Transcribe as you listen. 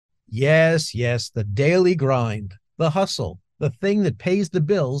Yes, yes, the daily grind, the hustle, the thing that pays the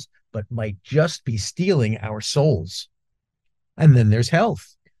bills, but might just be stealing our souls. And then there's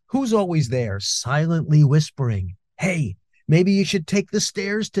health. Who's always there, silently whispering, hey, maybe you should take the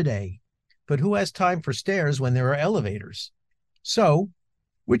stairs today? But who has time for stairs when there are elevators? So,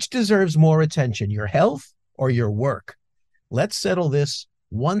 which deserves more attention, your health or your work? Let's settle this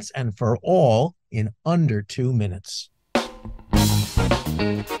once and for all in under 2 minutes.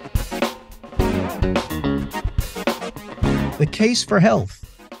 The case for health.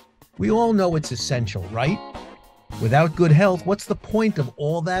 We all know it's essential, right? Without good health, what's the point of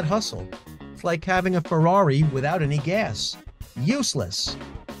all that hustle? It's like having a Ferrari without any gas. Useless.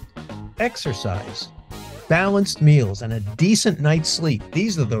 Exercise, balanced meals, and a decent night's sleep.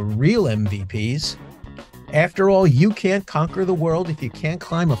 These are the real MVPs. After all, you can't conquer the world if you can't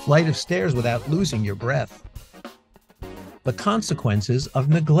climb a flight of stairs without losing your breath. The consequences of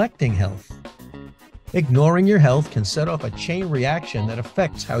neglecting health. Ignoring your health can set off a chain reaction that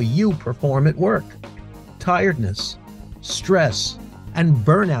affects how you perform at work. Tiredness, stress, and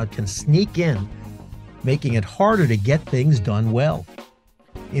burnout can sneak in, making it harder to get things done well.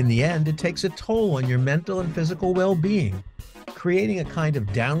 In the end, it takes a toll on your mental and physical well-being, creating a kind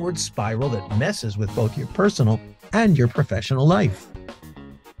of downward spiral that messes with both your personal and your professional life.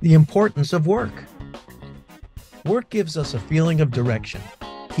 The importance of work. Work gives us a feeling of direction,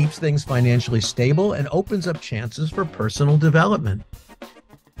 keeps things financially stable, and opens up chances for personal development.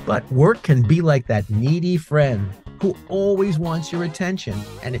 But work can be like that needy friend who always wants your attention,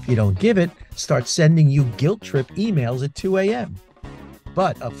 and if you don't give it, starts sending you guilt trip emails at 2 a.m.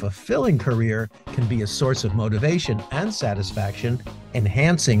 But a fulfilling career can be a source of motivation and satisfaction,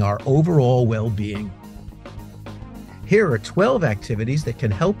 enhancing our overall well-being. Here are 12 activities that can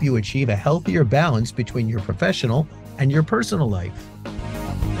help you achieve a healthier balance between your professional and your personal life.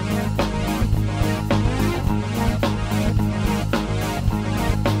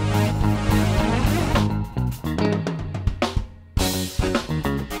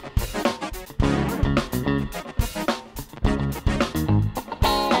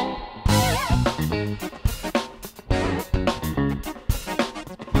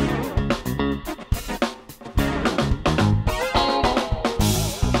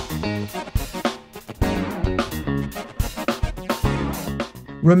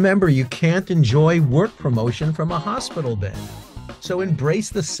 Remember, you can't enjoy work promotion from a hospital bed. So embrace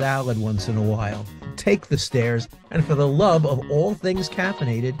the salad once in a while, take the stairs, and for the love of all things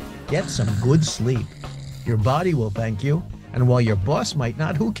caffeinated, get some good sleep. Your body will thank you, and while your boss might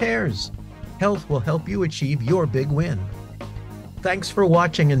not, who cares? Health will help you achieve your big win. Thanks for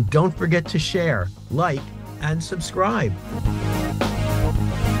watching, and don't forget to share, like, and subscribe.